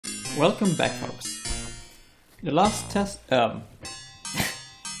Welcome back, folks. The last the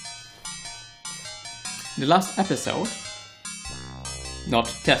last episode, not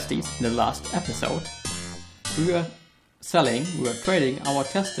testes, in the last episode, we were trading our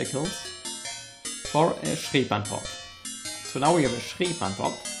testicles for a Schriebmann pot. So now we have a Schriebmann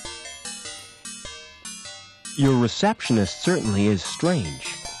pot. Your receptionist certainly is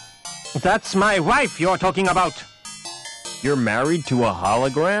strange. That's my wife you're talking about. You're married to a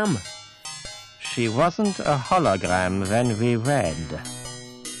hologram? She wasn't a hologram when we wed.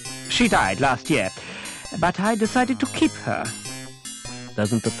 She died last year, but I decided to keep her.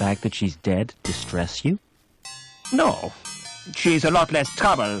 Doesn't the fact that she's dead distress you? No, she's a lot less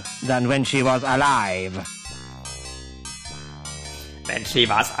trouble than when she was alive. When she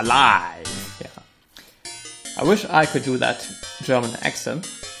was alive. Yeah. I wish I could do that German accent.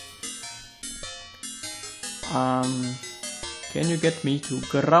 Can you get me to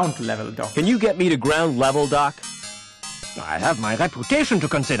ground level, Doc? Can you get me to ground level, Doc? I have my reputation to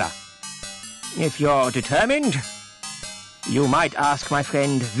consider. If you're determined, you might ask my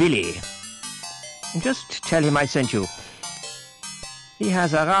friend Willy. Just tell him I sent you. He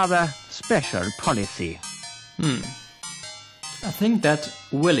has a rather special policy. I think that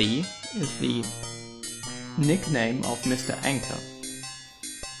Willy is the nickname of Mr. Anchor.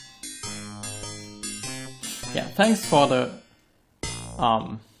 Yeah, thanks for the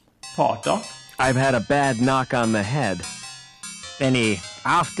pot, Doc. I've had a bad knock on the head. Any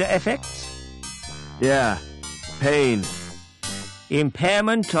after effects? Yeah, pain.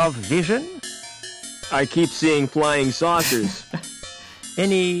 Impairment of vision? I keep seeing flying saucers.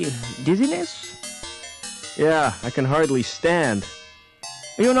 Any dizziness? Yeah, I can hardly stand.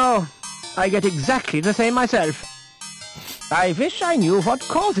 You know, I get exactly the same myself. I wish I knew what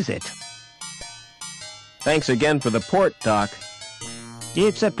causes it. Thanks again for the port, Doc.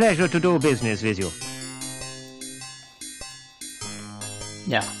 It's a pleasure to do business with you.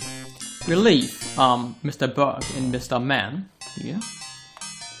 Yeah. We'll leave Mr. Burke and Mr. Man here.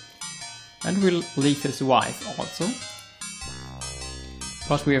 And we'll leave his wife also.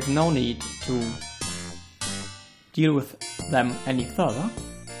 Because we have no need to deal with them any further.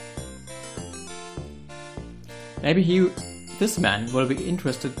 Maybe this man will be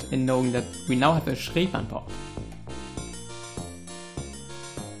interested in knowing that we now have a Schriebmann pot.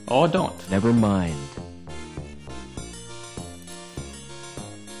 Or don't. Never mind.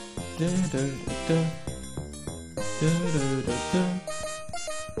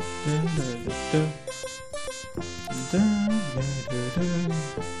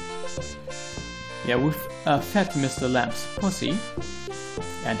 Yeah, we've fed Mr. Lamb's pussy.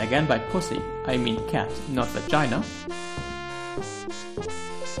 And again by pussy, I mean cat, not vagina.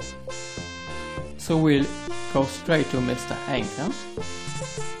 So we'll go straight to Mr. Anchor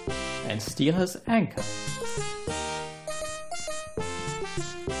and steal his anchor.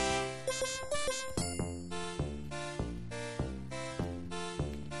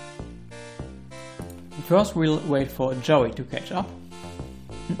 First we'll wait for Joey to catch up.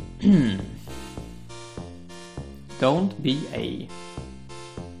 Don't be a...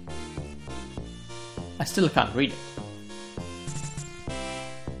 I still can't read it.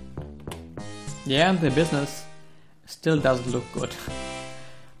 Yeah, the business still doesn't look good.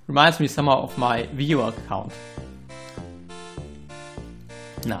 Reminds me somehow of my viewer count.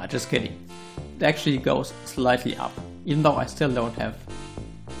 Nah, just kidding. It actually goes slightly up, even though I still don't have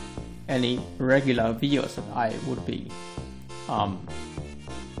any regular viewers that I would be,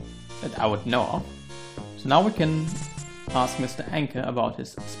 that I would know of. So now we can ask Mr. Anchor about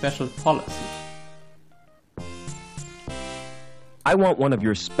his special policy. I want one of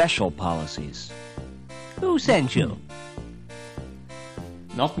your special policies. Who sent you?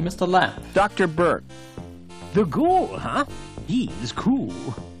 Not Mr. Lamb. Dr. Burke. The ghoul, huh? He's cool.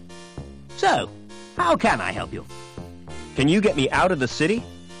 So, how can I help you? Can you get me out of the city?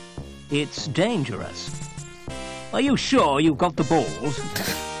 It's dangerous. Are you sure you've got the balls?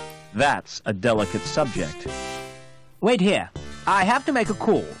 That's a delicate subject. Wait here. I have to make a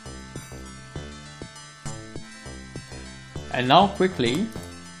call. And now quickly...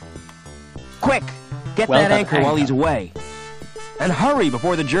 Quick! Get Well that done, anchor Anchor. while he's away. And hurry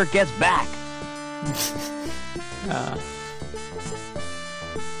before the jerk gets back.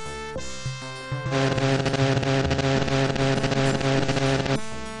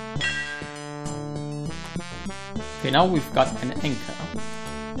 Okay, now we've got an anchor.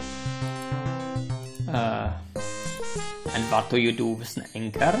 And what do you do with an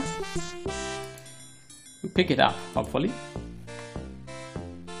anchor? You pick it up, hopefully.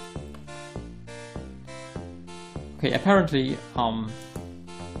 Okay, apparently,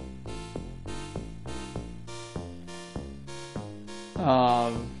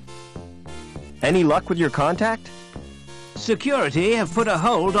 Any luck with your contact? Security have put a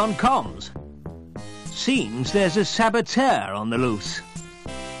hold on comms. Seems there's a saboteur on the loose.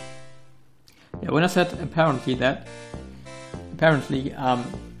 Yeah, when I said apparently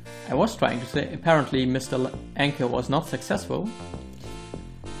I was trying to say apparently Mr. Anchor was not successful,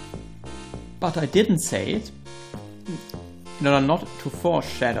 but I didn't say it in order not to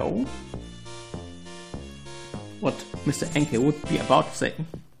foreshadow what Mr. Anchor would be about to say,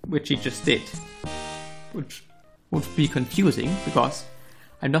 which he just did, which would be confusing because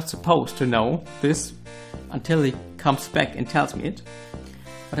I'm not supposed to know this until he comes back and tells me it.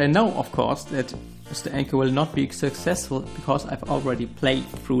 But I know, of course, that Mr. Anchor will not be successful because I've already played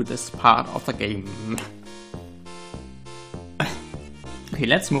through this part of the game. Okay,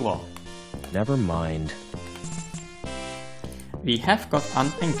 let's move on. Never mind. We have got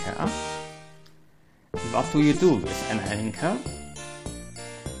an anchor. What do you do with an anchor?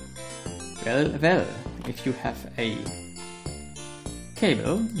 Well, if you have a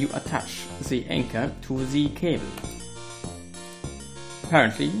cable, you attach the anchor to the cable.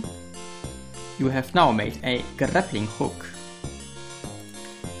 Apparently, you have now made a grappling hook.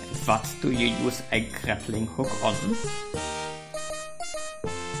 What do you use a grappling hook on?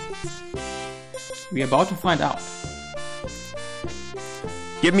 We're about to find out.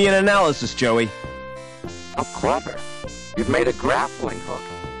 Give me an analysis, Joey. How clever. You've made a grappling hook.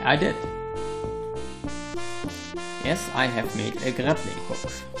 I did. Yes, I have made a grappling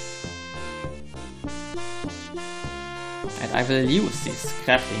hook. And I will use this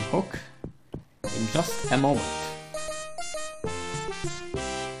grappling hook in just a moment.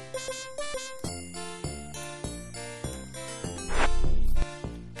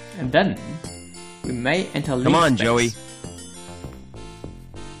 And then we may enter Linc-Space. Come on, Joey.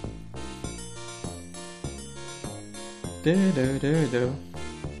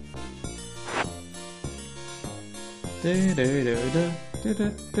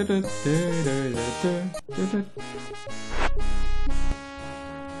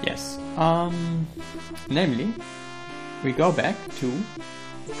 Yes, namely, we go back to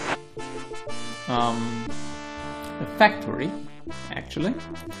the factory, actually.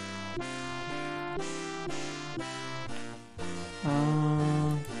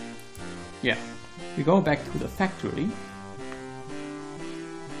 Yeah, we go back to the factory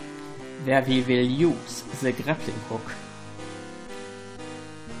where we will use the grappling hook.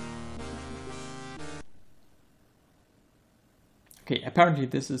 Okay, apparently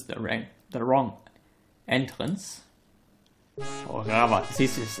this is the wrong entrance. Or rather,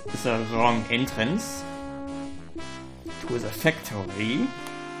 this is the wrong entrance to the factory.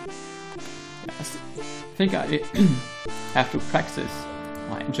 Yes, I think I have to practice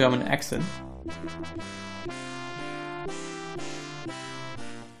my German accent.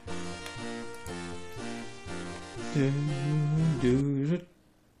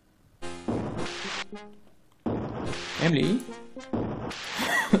 Namely,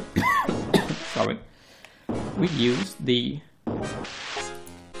 sorry, we use the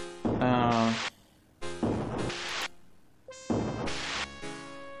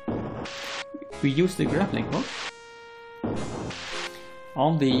grappling hook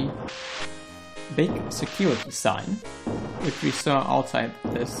on the big security sign which we saw outside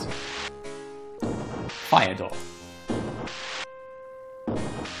this fire door.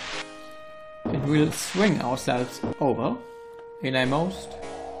 And we'll swing ourselves over in a most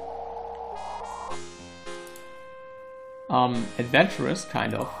adventurous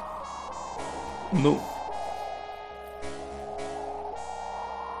kind of move.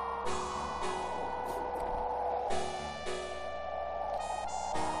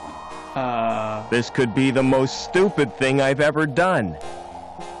 This could be the most stupid thing I've ever done.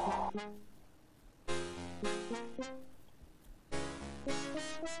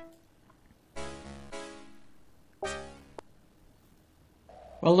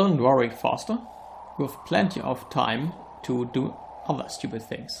 Well, don't worry, Foster. You have plenty of time to do other stupid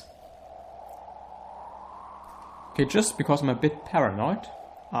things. Okay, just because I'm a bit paranoid,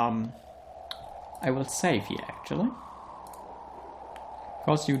 I will save here actually.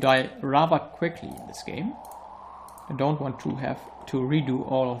 Because you die rather quickly in this game. I don't want to have to redo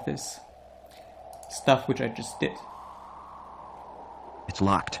all of this stuff which I just did. It's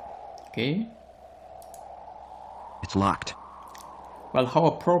locked. Okay. It's locked. Well, how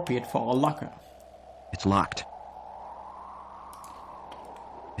appropriate for a locker. It's locked.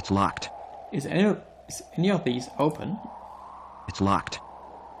 It's locked. Is any of these open? It's locked.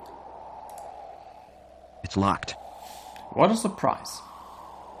 It's locked. What a surprise.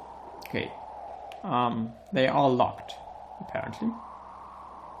 Okay. They are locked, apparently.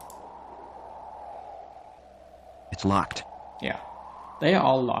 it's locked. Yeah, they are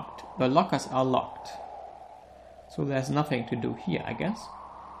all locked. The lockers are locked. So there's nothing to do here, I guess.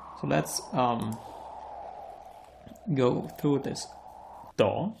 So let's go through this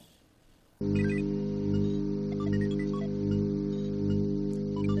door.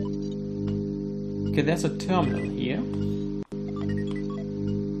 Okay, there's a terminal here.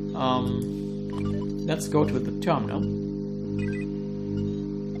 Let's go to the terminal.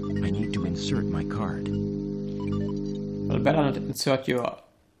 I need to insert my card. Well, better not insert your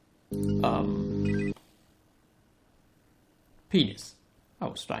penis, I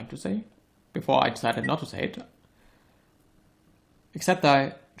was trying to say, before I decided not to say it. Except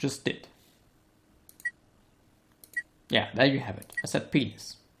I just did. Yeah, there you have it. I said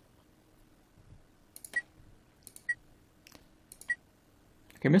penis.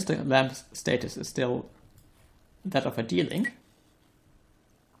 Okay, Mr. Lamb's status is still that of a D-Link.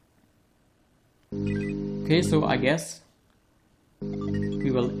 Okay, so I guess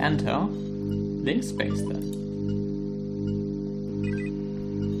we will enter Linc-Space then.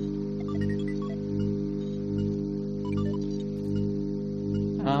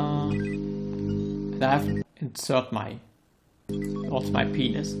 And I have to insert my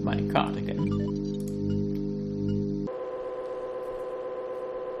penis, my card again.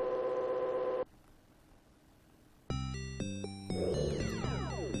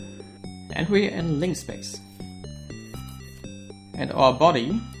 And we're in Linc-Space. And our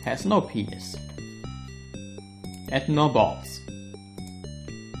body has no penis. And no balls.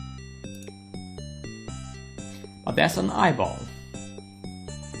 But there's an eyeball.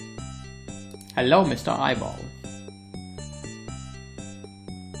 Hello, Mr. Eyeball.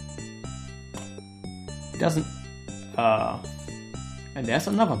 It doesn't... And there's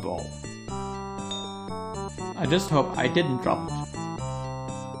another ball. I just hope I didn't drop it.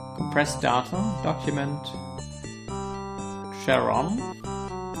 Compressed data, document, share on.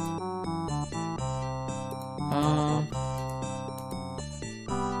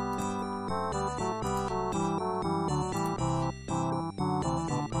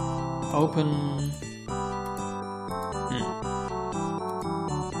 Open.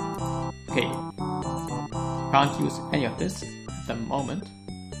 Okay. Can't use any of this at the moment.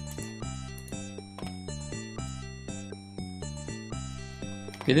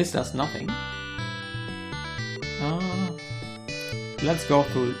 Okay, this does nothing. Let's go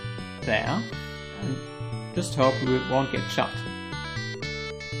through there and just hope we won't get shot.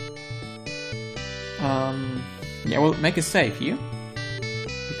 Yeah, we'll make a save here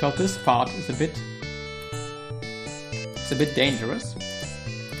because this part is a bit dangerous.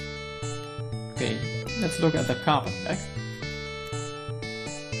 Okay, let's look at the carpet back.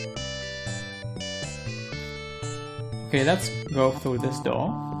 Okay, let's go through this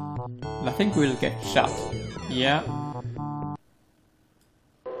door. I think we'll get shot. Yeah.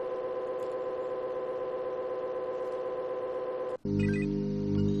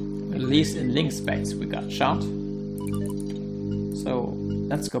 At least in Linc-Space we got shot. So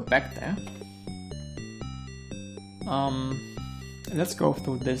let's go back there. Let's go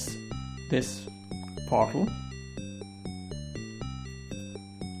through this portal.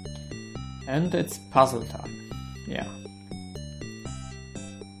 And it's puzzle time. Yeah.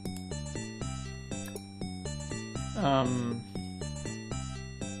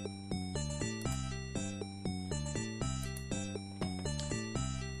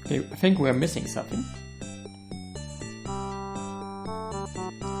 Okay, I think we're missing something.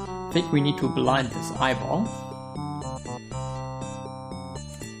 I think we need to blind this eyeball.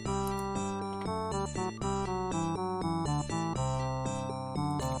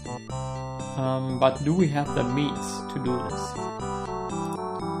 But do we have the means to do this?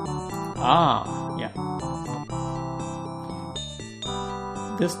 Ah, yeah.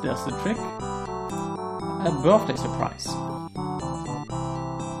 This does the trick. A birthday surprise.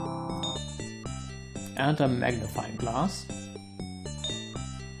 And a magnifying glass.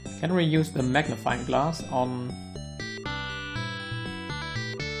 Can we use the magnifying glass on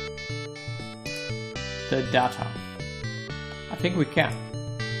the data? I think we can.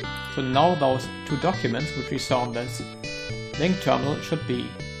 So now those two documents which we saw on the link terminal should be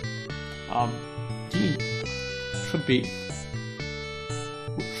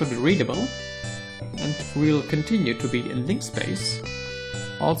readable, and we'll continue to be in Linc-Space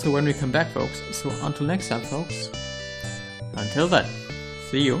also when we come back, folks. So until next time, folks. Until then,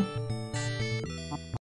 see you.